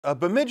A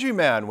Bemidji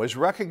man was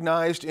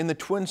recognized in the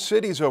Twin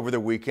Cities over the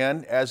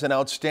weekend as an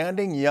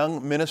outstanding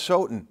young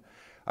Minnesotan.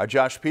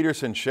 Josh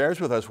Peterson shares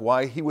with us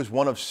why he was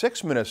one of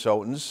 6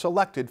 Minnesotans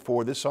selected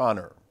for this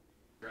honor.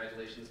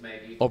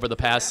 Over the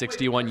past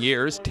 61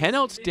 years, 10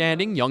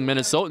 outstanding young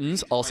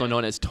Minnesotans, also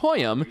known as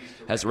TOYM,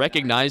 has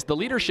recognized the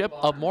leadership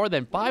of more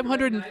than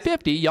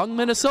 550 young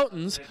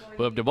Minnesotans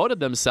who have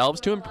devoted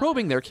themselves to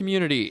improving their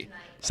community.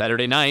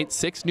 Saturday night,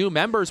 6 new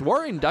members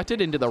were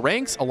inducted into the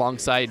ranks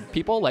alongside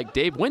people like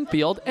Dave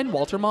Winfield and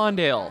Walter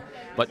Mondale.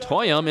 But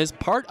TOYM is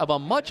part of a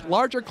much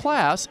larger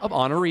class of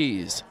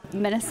honorees.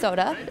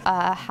 Minnesota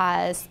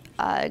has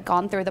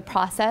gone through the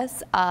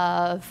process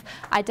of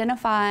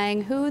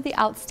identifying who the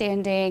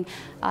outstanding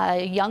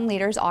young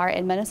leaders are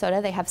in Minnesota.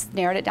 They have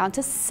narrowed it down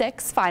to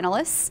 6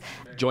 finalists.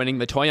 Joining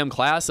the TOYM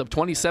class of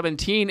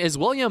 2017 is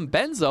William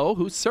Benzo,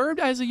 who served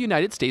as a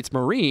United States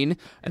Marine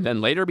and then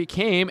later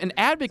became an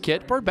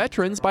advocate for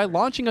veterans by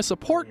launching a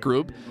support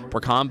group for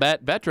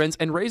combat veterans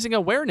and raising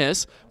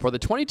awareness for the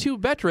 22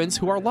 veterans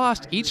who are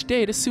lost each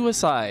day to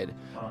suicide.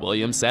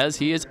 William says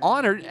he is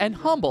honored and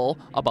humble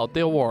about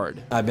the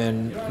award. I've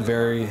been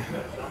very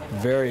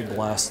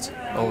blessed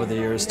over the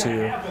years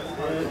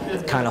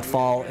to kind of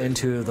fall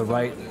into the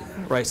right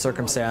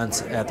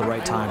circumstance at the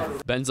right time.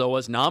 Benzo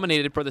was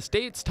nominated for the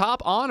state's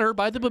top honor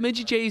by the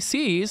Bemidji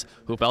JCs,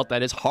 who felt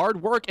that his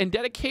hard work and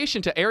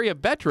dedication to area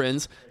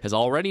veterans has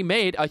already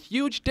made a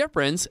huge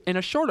difference in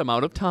a short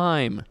amount of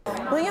time.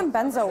 William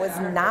Benzo was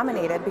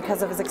nominated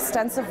because of his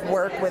extensive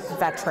work with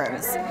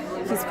veterans.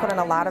 He's put in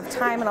a lot of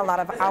time and a lot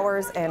of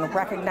hours in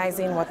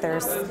recognizing what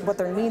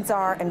their needs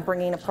are and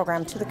bringing a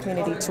program to the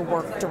community to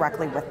work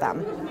directly with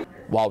them.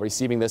 While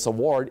receiving this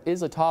award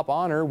is a top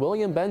honor,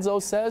 William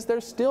Benzo says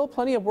there's still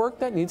plenty of work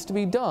that needs to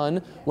be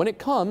done when it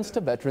comes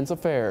to Veterans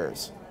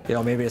Affairs. You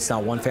know, maybe it's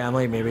not one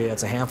family, maybe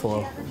it's a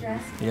handful of,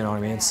 you know what I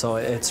mean? So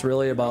it's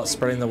really about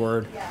spreading the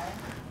word,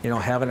 you know,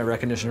 having a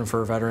recognition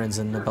for veterans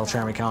in the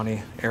Beltrami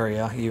County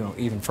area,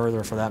 even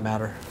further for that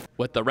matter.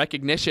 With the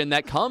recognition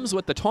that comes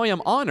with the TOYM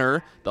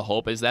honor, the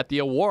hope is that the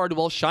award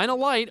will shine a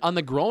light on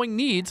the growing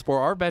needs for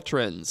our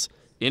veterans.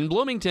 In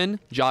Bloomington,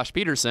 Josh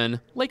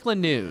Peterson,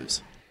 Lakeland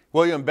News.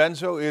 William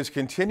Benzo is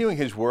continuing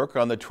his work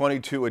on the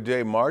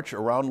 22-a-day march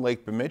around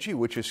Lake Bemidji,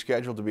 which is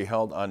scheduled to be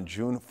held on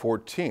June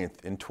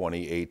 14th in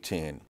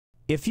 2018.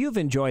 If you've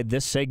enjoyed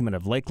this segment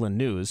of Lakeland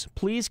News,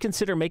 please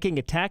consider making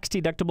a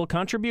tax-deductible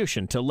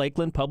contribution to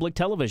Lakeland Public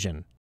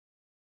Television.